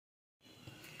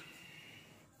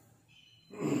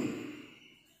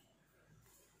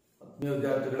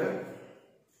Welcome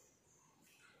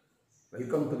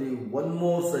to the one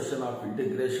more session of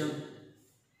integration.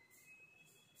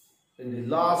 In the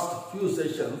last few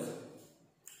sessions,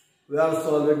 we are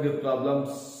solving the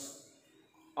problems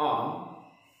on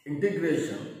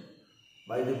integration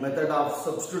by the method of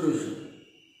substitution.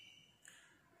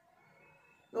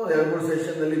 Now, every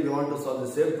session we want to solve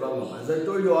the same problem. As I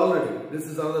told you already, this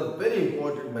is another very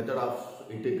important method of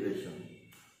integration.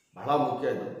 ಬಹಳ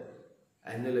ಮುಖ್ಯ ಇದು.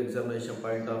 Annual examination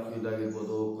point of view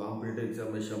ಆಗಿರಬಹುದು, competitive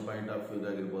examination point of view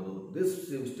ಆಗಿರಬಹುದು. This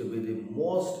seems to be the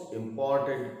most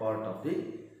important part of the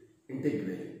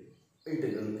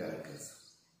integral calculus.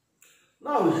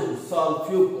 Now we should solve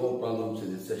few problems in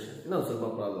this session. Some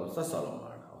problems are solve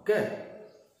ಮಾಡೋಣ. Okay?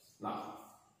 Now,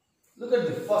 look at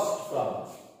the first problem.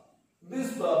 This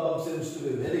problem seems to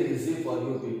be very easy for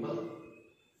you people.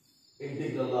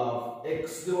 Integral of x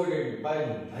divided by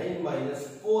 9 minus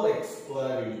 4x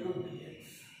square into dx.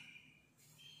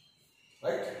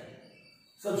 Right?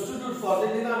 Substitute for the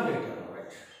denominator.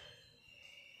 Right?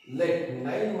 Let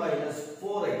 9 minus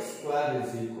 4x square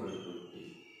is equal to t.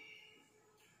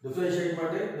 Differentiate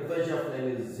matter. Differentiate of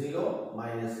 9 is 0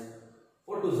 minus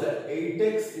 4 to the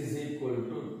 8x is equal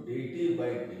to dt by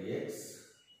dx.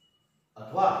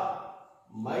 Athwa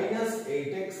minus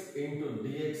 8x into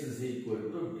dx is equal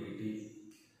to dt.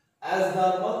 As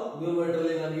normal, numerator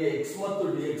nage x ಮತ್ತು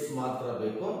dx ಮಾತ್ರ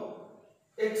ಬೇಕು.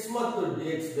 x ಮತ್ತು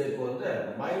dx ಬೇಕು ಅಂದ್ರೆ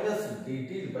minus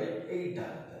dt by 8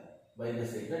 ಆಗುತ್ತೆ.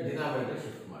 minus 8 ನ denominator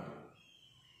shift ಮಾಡಿ.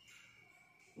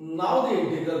 Now the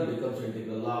integral becomes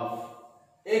integral of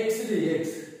x dx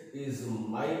is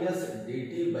minus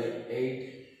dt by 8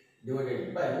 divided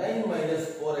by 9 minus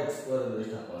 4x square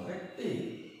ಅಂದ್ರೆ t.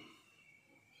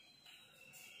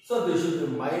 So this should be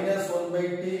minus 1 by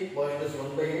t minus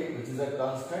 1 by 8, which is a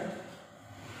constant.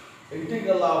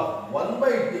 Integral of 1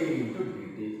 by t into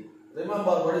dt.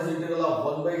 Remember, what is integral of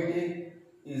 1 by t?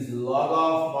 Is log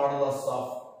of modulus of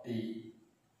t.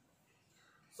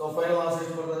 So final answer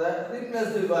is for that.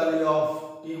 Replace the value of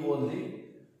t only.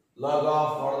 Log of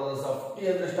modulus of t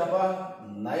and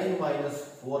 9 minus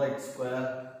 4x square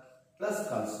plus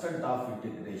constant of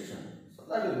integration. So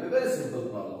that will be a very simple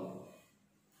problem.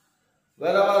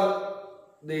 Wherever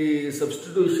the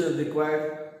substitution required,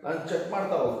 I check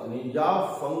ಮಾಡ್ತಾ ಹೋಗ್ತೀನಿ ಯಾವ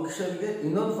function ಗೆ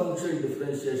ಇನ್ನೊಂದು function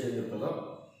differentiation ಇರ್ತದೋ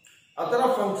ಅದರ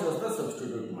functions ನ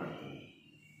substitute ಮಾಡ್ತೀನಿ.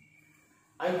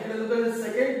 I can look at the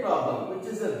second problem, which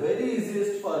is a very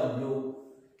easiest for you.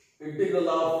 Integral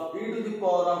of e to the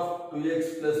power of 2x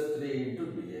plus 3 into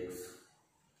dx.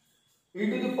 E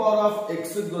to the power of x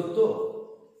ಗೊತ್ತು,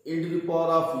 e to the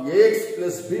power of ax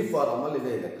plus b form ಅಲ್ಲಿ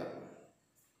ಇದೆ ಲೆಕ್ಕ.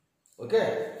 Okay?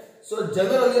 So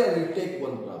generally I will take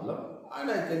one problem and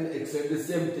I can extend the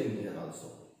same thing here also.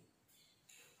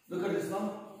 Look at this now.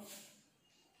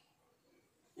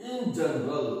 In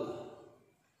general,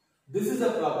 this is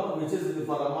a problem which is in the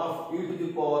form of e to the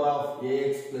power of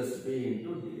ax plus b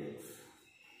into dx.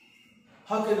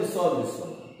 How can you solve this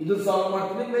one? Idu solve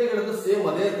ಮಾಡ್ತೀನಿ, ಕೈ ಹೇಳಿದ same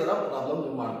ಅದೇ ತರ problem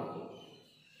ನೀವು ಮಾಡಬೇಕು.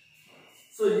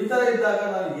 So ಈ ತರ ಇದ್ದಾಗ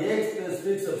ನಾನು ax plus b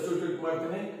ಸಬ್ಸ್ಟಿಟ್ಯೂಟ್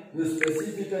ಮಾಡ್ತೀನಿ. ನೀವು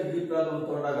ಸ್ಪೆಸಿಫಿಕ್ ಆಗಿ ಈ ಪ್ರಾಬ್ಲಮ್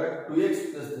ತಗೊಂಡಾಗ 2x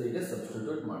plus 3 ಗೆ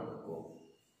ಸಬ್ಸ್ಟಿಟ್ಯೂಟ್ ಮಾಡಬೇಕು.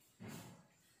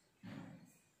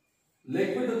 Let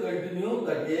me to continue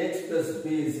that ax plus b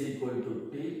is equal to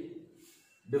t.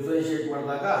 Differentiate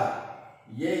ಮಾಡಿದಾಗ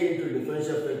a into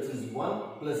differential of x is 1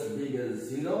 plus b is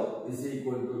 0 is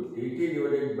equal to dt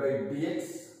divided by dx.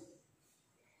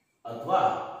 ಅಥವಾ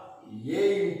a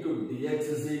into dx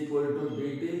is equal to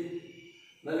dt.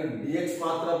 ನನಗೆ dx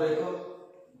ಮಾತ್ರ ಬೇಕು.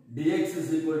 dx is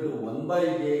equal to 1 by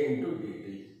a into dt.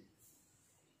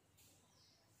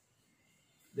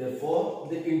 Therefore,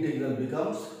 the integral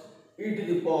becomes e to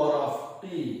the power of t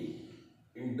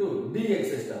into dx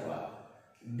is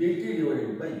dt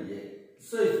divided by a.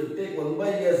 So, if you take 1 by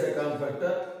a as a common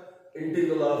factor,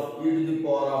 integral of e to the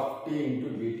power of t into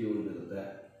dt will be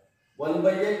there. 1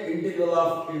 by a integral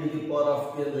of e to the power of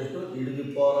t and e to the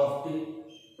power of t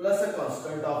plus a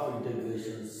constant of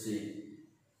integration c.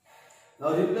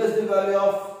 Now replace the value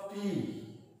of t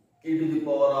e to the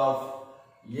power of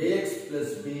ax plus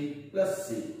b plus c.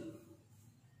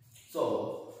 So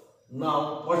now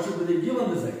what should be the given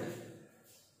result?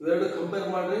 We have to compare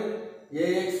madri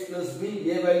ax plus b,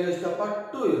 a value is 2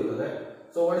 irutade.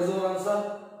 So what is our answer?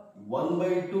 1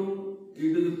 by 2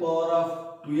 e to the power of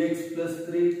 2x plus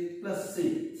 3 plus c.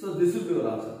 So this will be your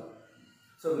answer.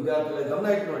 So ವಿದ್ಯಾರ್ಥಿಗಳೇ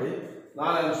ಗಮನ ಇಟ್ಟು ನೋಡಿ, now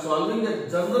I am solving a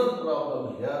general problem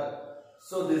here.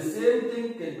 So the same thing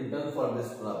can be done for this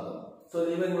problem. So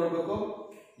even ಮಾಡಬೇಕು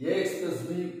ax plus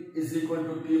b is equal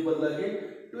to t ಬದಲಾಗಿ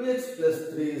 2x plus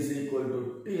 3 is equal to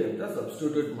t ಅಂತ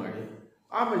substitute ಮಾಡಿ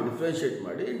ಆಮೇಲೆ differentiate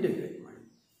ಮಾಡಿ integrate ಮಾಡಿ.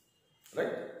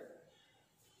 Right?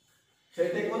 Shall I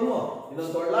take one more?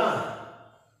 Innondu todla.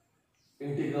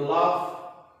 Integral of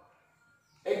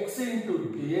x into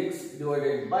dx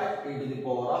divided by e to the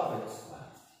power of x square.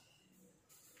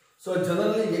 So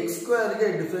generally x square ge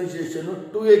differentiation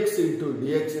 2x into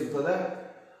dx irtade.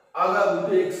 Aga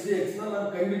biಟ್ಟು x dx na ನಾನು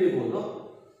ಕಂಡುಹಿಡಿಯಬಹುದು.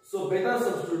 So better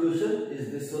substitution is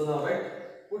this one now, right?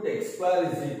 Put x square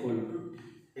is equal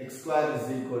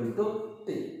to t.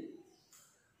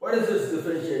 What is this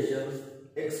differentiation?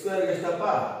 X square ಎಷ್ಟಪ್ಪ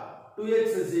 2x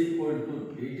is equal to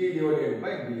dt divided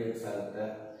by dx ಆಗುತ್ತೆ.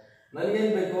 ನನಗೆ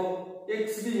ಏನು ಬೇಕು? x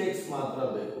dx ಮಾತ್ರ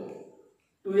ಬೇಕು.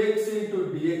 2x into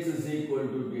dx is equal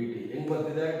to dt. ಹೆಂಗ್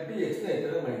ಬರ್ತಿದೆ? dx ನ ಈ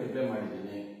ತರ ಮಲ್ಟಿಪ್ಲೈ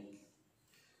ಮಾಡಿದ್ದೀನಿ.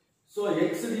 So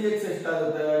x dx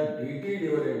ಎಷ್ಟಾಗುತ್ತೆ? dt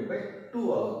divided by 2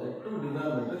 ಆಗುತ್ತೆ. 2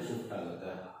 ಡಿನಾಮಿನೇಟರ್ ಶಿಫ್ಟ್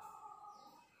ಆಗುತ್ತೆ.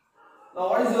 Now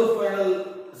what is your final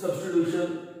substitution?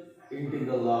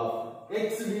 Integral of x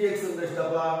dx ಅಂದ್ರೆ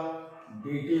ಎಷ್ಟಪ್ಪ?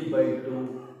 dt by 2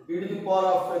 e to the power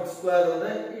of x square ಅಂದ್ರೆ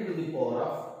e to the power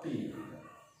of t.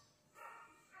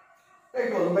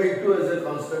 Take 1 by 2 as a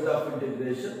constant of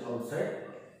integration outside.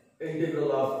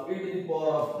 Integral of e to the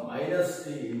power of minus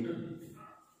t into dt.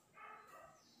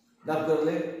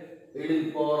 Therefore, e to the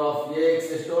power of ax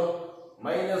ಎಷ್ಟು?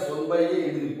 minus 1 by a e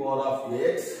to the power of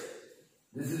ax.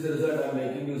 This is the result I am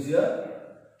making use here.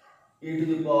 E to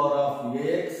the power of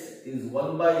ax is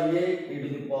 1 by a e to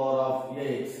the power of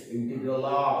ax. Integral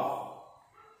of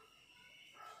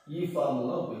e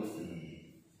formula ಉಪಯೋಗಿಸ್ತೀನಿ.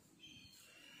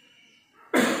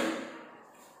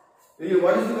 ಇಲ್ಲಿ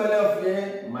what is the value of a?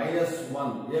 minus 1.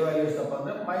 a value ಎಷ್ಟಪ್ಪ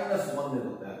ಅಂದ್ರೆ minus 1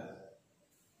 ಇರುತ್ತೆ.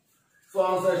 So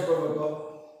answer ಎಷ್ಟು ಬರಬೇಕು?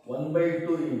 1 by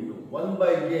 2 into 1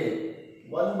 by a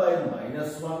 1 by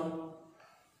minus 1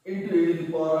 into e to the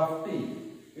power of t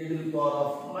e to the power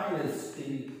of minus t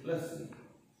plus c.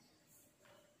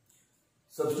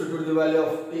 Substitute the value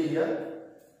of t here.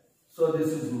 So this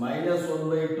is minus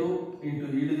 1 by 2 into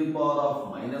e to the power of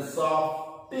minus of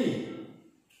t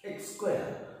x square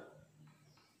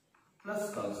plus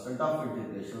constant of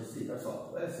integration c. That's all.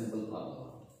 Very simple problem.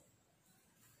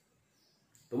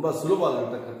 ತುಂಬಾ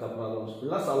ಸುಲಭವಾಗಿರತಕ್ಕಂಥ problems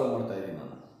ಎಲ್ಲ solve ಮಾಡ್ತಾ ಇದ್ದೀನಿ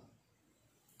ನಾನು.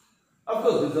 Of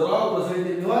course, these are all present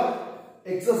in your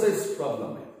exercise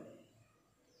problem.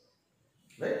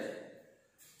 Right?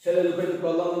 Shall I look at the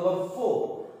problem number 4?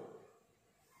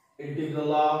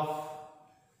 Integral of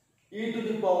e to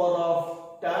the power of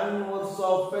tan inverse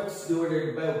of x divided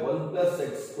by 1 plus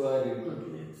x square into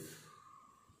dx.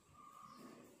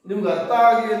 ನಿಮ್ಗೆ ಅರ್ಥ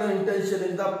ಆಗಲಿ ಅನ್ನೋ intention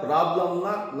ಇಂದ problem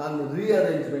ನಾನು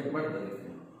rearrangement ಮಾಡಿ ಬರೀತೀನಿ.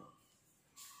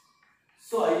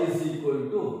 So I is equal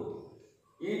to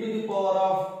e to the power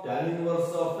of tan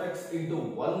inverse of x into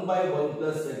 1 by 1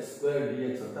 plus x square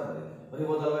dx ಅಂತ ಬರೀತೀನಿ.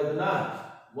 ಬರೀಬಹುದಲ್ವಾ ಇದನ್ನ?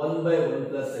 1 by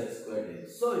 1 plus x square dx.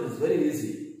 So it is very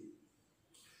easy.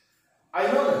 I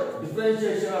know that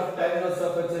differentiation of tan inverse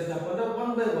of x ಎಷ್ಟಪ್ಪ ಅಂದ್ರೆ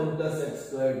 1 by 1 plus x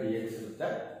square dx ಇರುತ್ತೆ.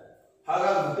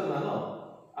 ಹಾಗಾಗ್ಬಿಟ್ಟು ನಾನು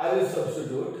I will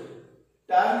substitute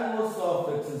tan inverse of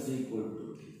x is equal to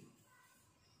t.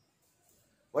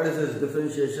 What is this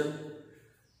differentiation?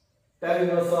 Tan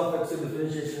inverse of x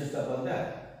differentiation ಎಷ್ಟಪ್ಪ ಅಂದ್ರೆ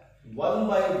 1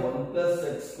 by 1 plus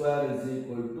x square is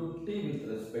equal to t with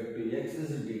respect to x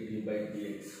is dt by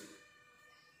dx.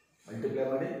 Multiply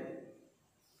ಮಾಡಿ.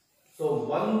 So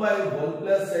 1 by 1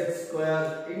 plus x square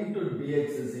into dx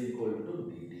is equal to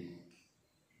dt.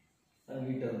 And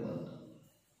we term one.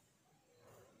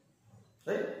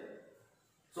 Right?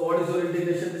 So what is your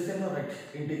integration? This is not right.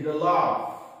 Integral of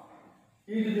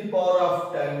e to the power of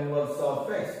tan inverse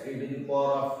of x e to the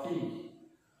power of t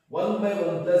 1 by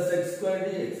 1 plus x square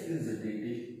dx is dt.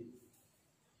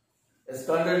 A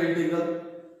standard integral.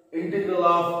 Integral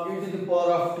of e to the power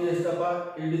of t ಎಷ್ಟಪ್ಪ?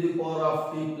 e to the power of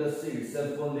t plus c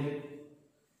itself only.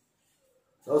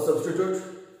 Now substitute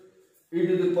e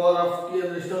to the power of t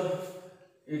ಅಂದ್ರೆ ಎಷ್ಟು?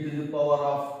 e to the power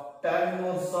of tan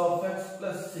inverse of x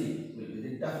plus c will be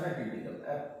the definite integral,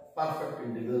 a perfect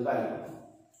integral value.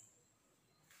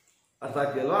 ಅರ್ಥ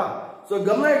ಆಗ್ತಿಲ್ವಾ? So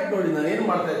ಗಮನ ಇಟ್ಟು ನೋಡಿ ನಾನು ಏನು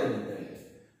ಮಾಡ್ತಾ ಇದ್ದೀನಿ ಅಂತ ಹೇಳಿ.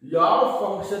 ಯಾವ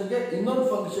ಫಂಕ್ಷನ್ ಗೆ ಇನ್ನೊಂದು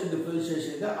ಫಂಕ್ಷನ್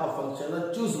ಡಿಫರೆನ್ಷಿಯೇಷನ್ ಇದೆ ಆ ಫಂಕ್ಷನ್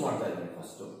ಚೂಸ್ ಮಾಡ್ತಾ ಇದ್ದೀನಿ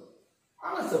ಫಸ್ಟ್,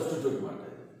 ಆಮೇಲೆ ಸಬ್ಸ್ಟಿಟ್ಯೂಟ್ ಮಾಡ್ತಾ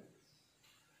ಇದ್ದೀನಿ.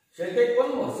 Shall take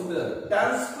one more similar tan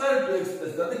square to x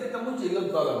plus ಅದಕ್ಕಿಂತ ಮುಂಚೆ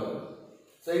ಇಲ್ಲೊಂದು ಪ್ರಾಬ್ಲಮ್ ಇದೆ.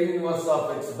 Sin inverse of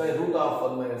x by root of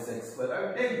 1 minus x square. I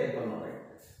will take that one, right,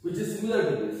 which is similar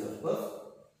to this. Of course,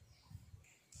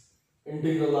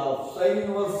 integral of sin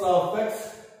inverse of x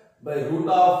by root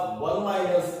of 1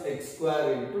 minus x square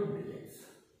into dx.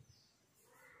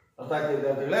 ಅರ್ಥ ಆಗ್ತಿದೆ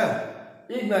ಅಂತ ಹೇಳಿ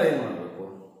ಈಗ ನಾನು ಏನು ಮಾಡಬೇಕು?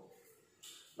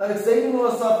 ನನಗೆ sin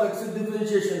inverse of x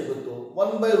differentiation ಗೊತ್ತು,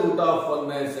 1 by root of 1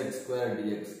 minus x square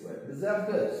dx square. This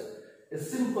is a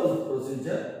simple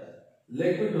procedure.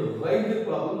 Let me to write the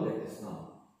problem like this now.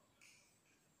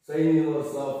 Sin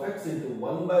inverse of x into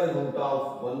 1 by root of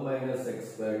 1 minus x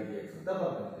square dx ಅಂತ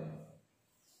ಬರ್ತೀನಿ.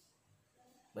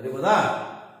 ಬರೀಬಹುದಾ?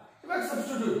 ಇವಾಗ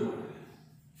substitute ಮಾಡಿ.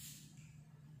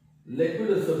 Let me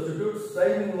substitute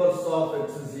sin inverse of x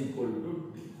is equal to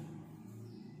t.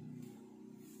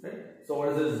 Right? So what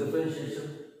is this differentiation?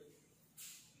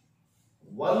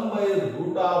 1 by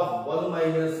root of 1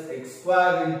 minus x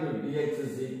square into dx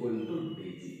is equal to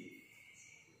dt.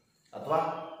 अथवा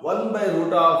 1 by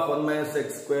root of 1 minus x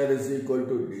square is equal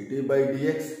to dt by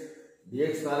dx.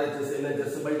 dx नारे जैसे ले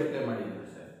जैसे multiply मारेंगे.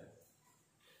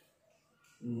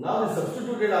 Now the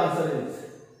substituted answer is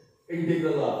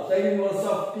integral of sin inverse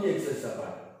of t x is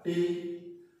upon t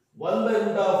 1 by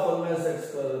root of 1 minus x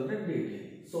square into dt.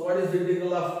 So what is the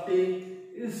integral of t?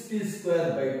 Is t square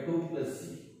by 2 plus c.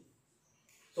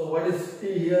 So what is t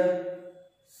here?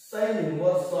 Sin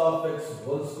inverse of x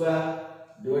whole square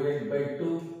divided by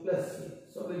 2 plus c.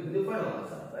 So we will the final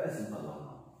answer. Very simple one.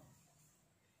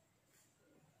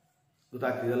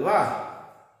 ಗೊತ್ತಾಗ್ತಿದಲ್ವಾ?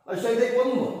 ಅಷ್ಟೇ ಇದಕ್ಕೆ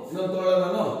ಒಂದು ಇನ್ನೊಂದು ತಗೊಳ್ಳೋಣ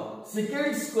ನಾನು.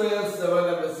 secant square 7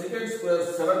 and secant square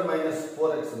 7 minus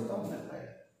 4x ಅಂತ ಬಂದಿದೆ.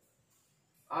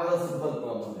 ಆಗ simple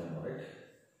problem ಏನು, right?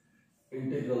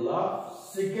 integral of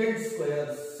secant square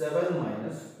 7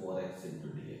 minus 4x into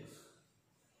dx.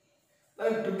 Now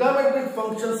trigonometric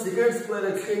function secant square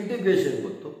x integration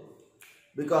ಗೊತ್ತು.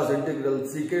 Because integral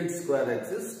secant square x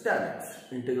is tan x.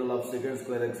 Integral of secant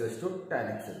square x is to tan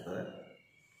x ಇರ್ತದೆ.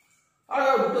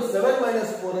 ಹಾಗಾಗ್ಬಿಟ್ಟು 7 minus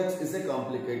 4x is a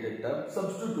complicated term.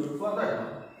 Substitute for that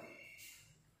one.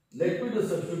 Let me to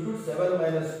substitute 7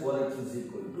 minus 4x is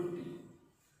equal to t.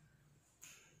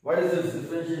 What is this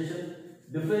differentiation?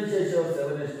 Differentiation of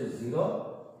 7 is to 0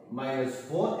 minus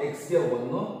 4x ke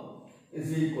 1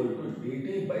 is equal to dt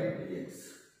by dx.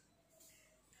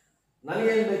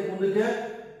 ನನಗೆ ಏನು ಬೇಕು ಮುಂದಕ್ಕೆ?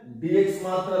 dx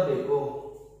ಮಾತ್ರ ಬೇಕು.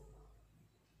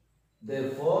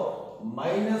 Therefore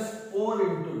minus 4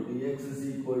 into dx is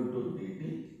equal to dt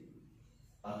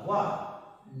ಅಥವಾ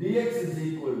dx is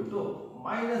equal to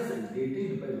minus dt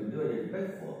divided by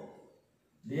 4.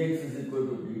 dx is equal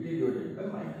to dt divided by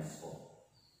minus 4.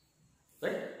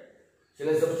 Right? Shall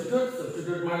I substitute?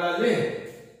 Substitute ಮಾಡಲಾಗಲಿ.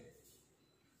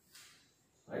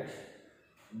 Right?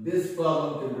 This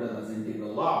problem can be done as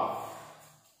integral of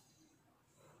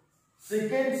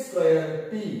secant square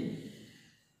t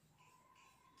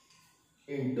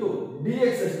into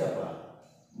dx is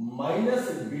minus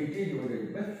dt divided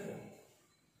by 4.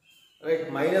 Right,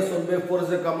 minus 1 by 4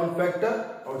 is a common factor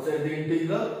outside the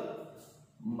integral.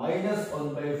 Minus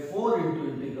 1 by 4 into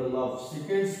integral of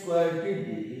secant square t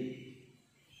dt.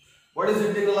 What is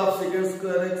integral of secant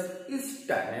square x? Is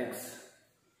tan x.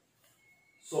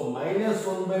 So minus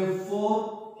 1 by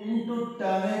 4 into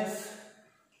tan x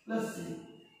plus c.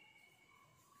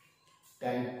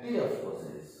 Tan t of course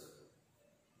is.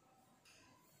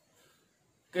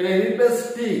 Can I replace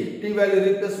t? T value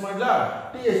replace madla?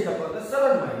 T is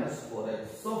 7 minus 4x.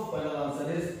 So final answer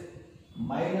is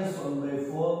minus 1 by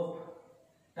 4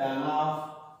 tan of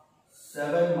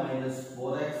 7 minus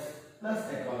 4x plus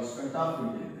a constant of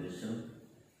integration.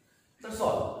 That's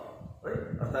all. Right?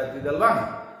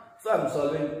 So I am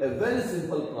solving a very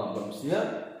simple problems here.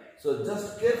 So just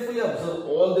carefully observe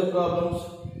all the problems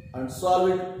and solve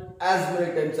it as many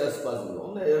times as possible.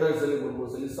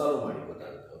 Solve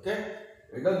okay?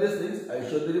 End of these things, I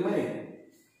show the remaining.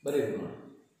 But it not.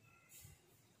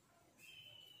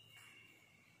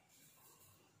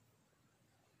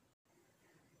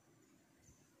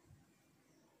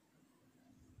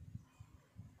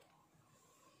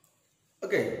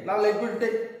 Okay, now let me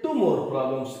take two more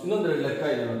problems. Innondre ಲೆಕ್ಕ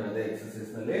ಇದೆ ನೋಡಿ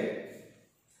exercise ನಲ್ಲಿ.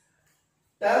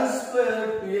 Tan square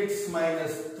 2x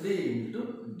minus 3 into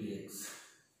dx.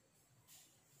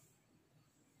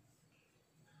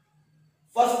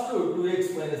 First 2x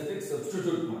minus 6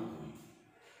 substitute ಮಾಡ್ತೀವಿ.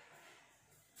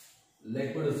 Let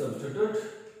me substitute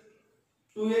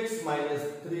 2x minus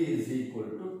 3 is equal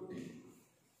to t.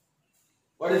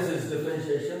 What is this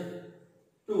differentiation?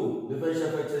 2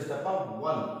 differentiation of x is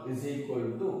 1 is equal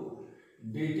to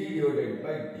dt divided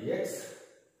by dx.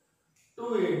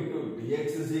 2 into dx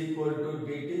is equal to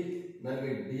dt.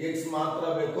 ನನಗೆ dx ಮಾತ್ರ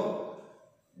ಬೇಕು.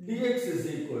 dx is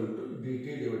equal to dt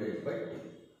divided by 2.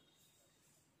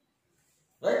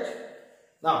 Right?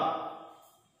 Now,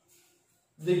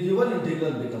 the given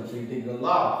integral becomes integral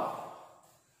of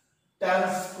tan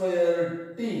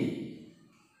square t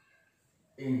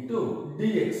into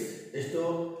dx is to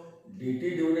dt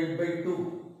divided by 2.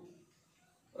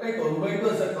 Right? 1 by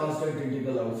 2 is a constant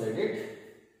integral outside it.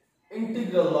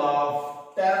 Integral of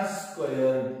tan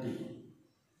square t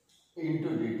into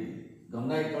dt.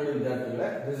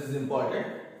 This is important.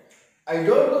 I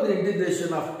don't know the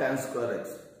integration of tan square x.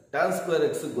 Tan square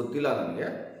x ಗೊತ್ತಿಲ್ಲ ನನಗೆ,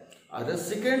 ಆದರೆ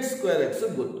secant square x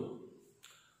ಗೊತ್ತು.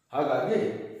 ಹಾಗಾಗಿ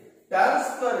tan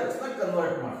square x ನ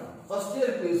convert ಮಾಡೋಣ. First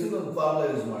year PUC ಒಂದು formula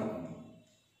use ಮಾಡ್ತೀನಿ.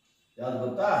 ಯಾವ್ದು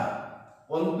ಗೊತ್ತಾ?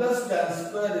 1 plus tan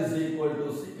square is equal to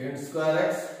secant square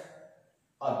x,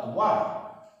 ಅಥವಾ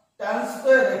tan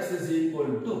square x is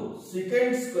equal to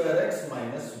secant square x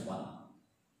minus 1.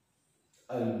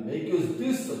 I will make use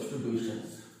these substitutions.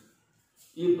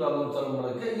 ಈ problem solve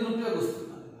ಮಾಡೋಕೆ ಇದನ್ನು ಉಪಯೋಗಿಸ್ತೀನಿ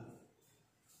ನಾನು.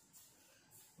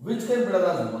 Which can be written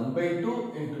as 1 by 2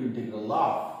 into integral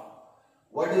of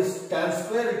what is tan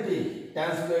square t?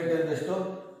 Tan square t ಅಂದ್ರೆ ಎಷ್ಟು?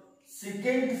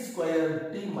 Secant square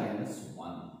t minus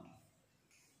 1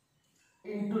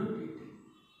 into dt.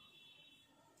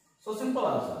 So simple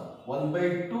answer. 1 by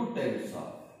 2 times of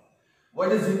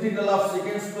what is integral of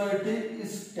secant square t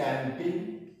is tan t.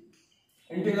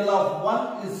 Integral of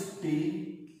 1 is t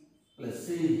plus c.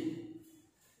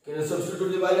 Can you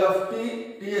substitute the value of t?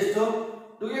 T is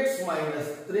 2x minus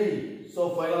 3. So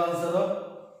final answer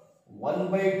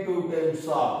 1 by 2 times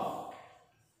of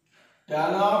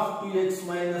tan of 2x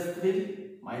minus 3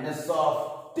 minus of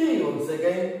t once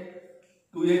again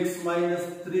 2x minus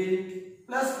 3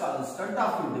 plus constant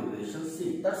of integration c.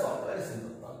 That's all. Very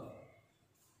simple problem.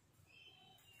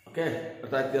 Okay,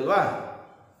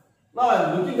 now I am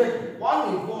looking at one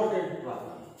important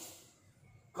problem.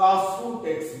 Cos root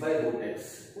x by root x.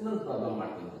 Innondu problem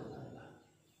ಮಾಡ್ತೀನಿ.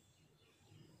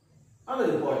 Another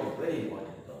important, very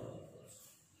important problem.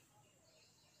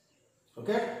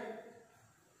 Okay?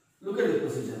 Look at the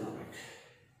procedure now.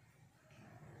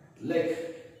 Let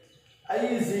I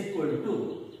is equal to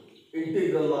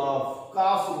integral of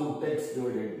cos root x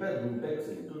divided by root x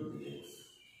into dx.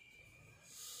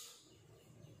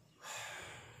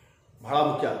 ಬಹಳ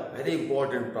ಮುಖ್ಯ, very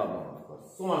important problem.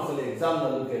 ಸುಮಾರು ಸಲ exam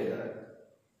ನಲ್ಲೂ ಕೇಳಿದ್ದಾರೆ.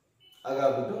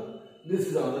 ಹಾಗಾಗ್ಬಿಟ್ಟು this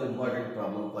is another important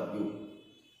problem for you.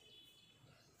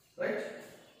 Right?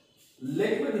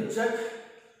 Let me check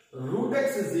root x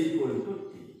is equal to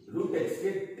t. Root x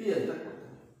ಗೆ t ಅಂತ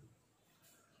ಕೊಡ್ತೀನಿ.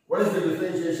 What is the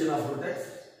differentiation of root x?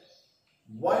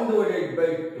 1 divided by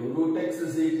 2 root x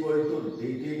is equal to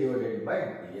dt divided by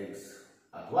dx.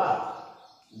 ಅಥವಾ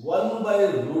 1 by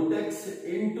root x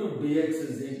into dx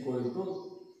is equal to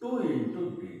 2 into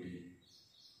dt.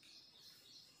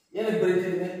 ಏನಕ್ಕೆ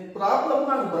ಬರೀತೀನಿ? Problem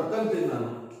ನಾನು ಬರ್ಕೊಂತೀನಿ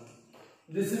ನಾನು.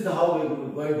 This is how we are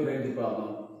going to write the problem.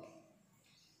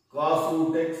 Cos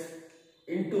root x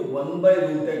into 1 by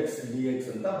root x dx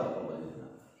ಅಂತ ಬರ್ಕೊಂಡು ಬಂದಿದ್ದೀನಿ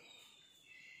ನಾನು.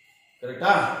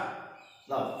 ಕರೆಕ್ಟಾ?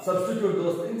 Now substitute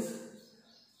those things.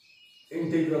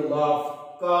 Integral of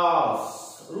cos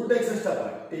root x is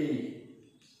t.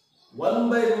 1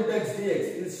 by root x dx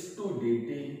is 2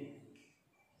 dt.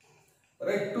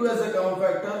 Right, 2 as a common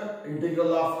factor.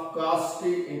 Integral of cos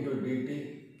t into dt.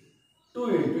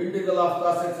 2 into integral of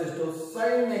cos x is to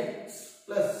sin x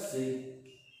plus c.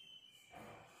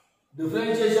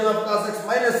 Differentiation of cos x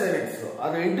minus sin x.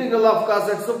 And integral of cos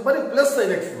x bari plus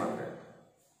sin x maatre.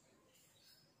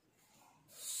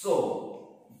 So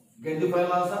get the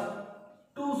final answer.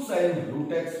 2 sin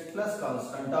root x plus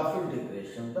constant of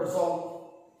integration. That's all.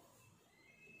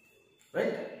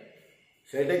 Right?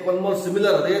 Shall I take one more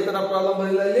similar? ಅದೇ ತರ problem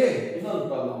ಬರಲಿಲ್ಲ ಇಲ್ಲಿ. ಇನ್ನೊಂದು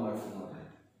problem ಮಾಡ್ತೀನಿ ನೋಡಿ.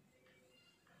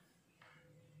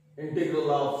 Integral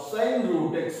of sin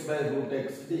root x by root x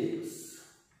dx.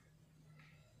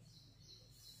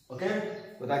 Okay?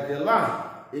 ಗೊತ್ತಾಗ್ತಿಲ್ವಾ?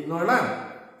 ಈಗ ನೋಡೋಣ.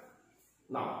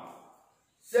 Now,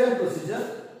 same procedure.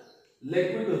 Let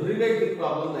me to rewrite the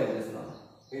problem like this now.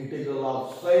 Integral of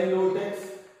sin root x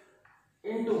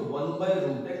into 1 by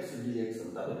root x dx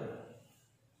ಅಂತ ಬರೆಯೋಣ.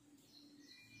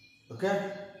 Okay?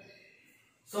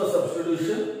 So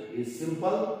substitution is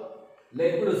simple.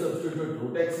 Let me to substitute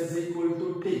root x is equal to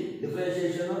t.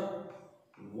 Differentiation of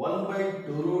 1 by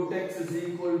 2 root x is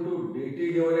equal to dt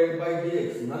divided by dx.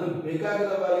 ನನಗೆ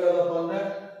ಬೇಕಾಗಿರೋ value ಏನಪ್ಪ ಅಂದ್ರೆ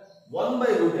 1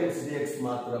 by root x dx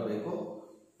ಮಾತ್ರ ಬೇಕು.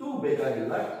 2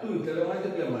 ಬೇಕಾಗಿಲ್ಲ. 2 ಈ ಕಡೆ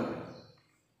multiply ಮಾಡಿ.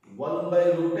 1 by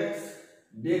root x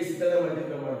dx ಈ ಕಡೆ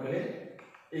ಮಲ್ಟಿಪ್ಲೈ ಮಾಡ್ಕೊಳ್ಳಿ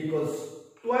equals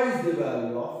twice the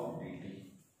value of dt.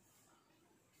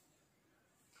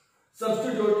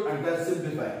 Substitute and then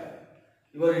simplify.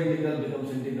 Your integral becomes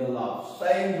integral of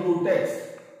sin root x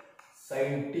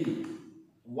sin t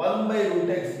 1 by root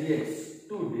x dx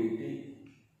 2 dt.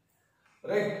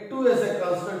 Write 2 as a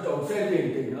constant outside the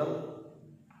integral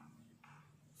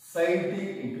sin t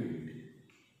into dt.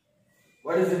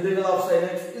 What is integral of sin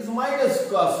x? Is minus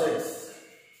cos x.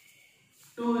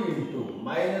 2 into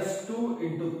minus 2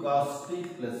 into cos t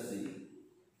plus c.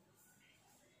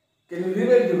 Can you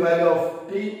rewrite the value of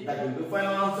t? That will be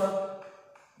final answer.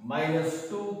 Minus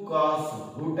 2 cos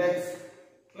root x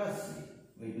plus c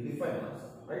will be the final answer.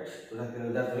 Right? So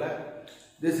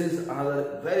this is another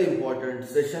very important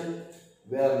session.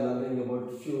 We are learning about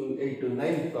few 8 to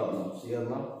 9 problems here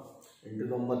now. Into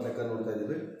 9 ಲೆಕ್ಕ ನೋಡ್ತಾ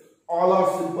ಇದ್ದೀವಿ. all are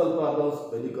simple problems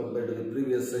when you compare to the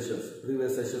previous sessions.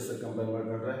 Previous sessions compare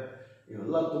ಮಾಡ್ಕೊಂಡ್ರೆ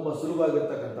ಇವೆಲ್ಲ ತುಂಬಾ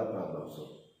ಸುಲಭವಾಗಿರತಕ್ಕಂತ problems.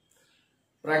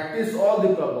 Practice all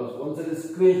the problems. ಒಂದ್ಸಲಿ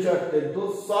screenshot ತೆಗೆದು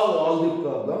solve all the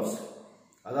problems.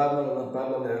 ಅದಾದ್ಮೇಲೆ ಒಂದು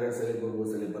ಪ್ರಾಬ್ಲಮ್ ಎರಡು ಸಲ ಮೂರು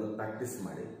ಸಲ ಬರೋದು ಪ್ರಾಕ್ಟೀಸ್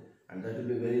ಮಾಡಿ, and that will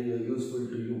be very useful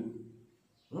to you.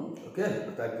 Okay,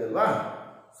 ಗೊತ್ತಾಗ್ತಿಲ್ವಾ?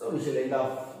 So we shall end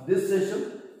off this session.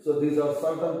 So these are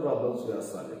certain problems we are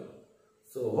solving.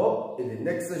 So hope in the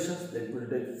next sessions let me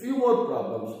take few more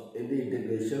problems in the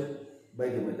integration by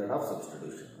the method of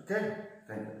substitution. Okay,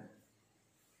 thank you.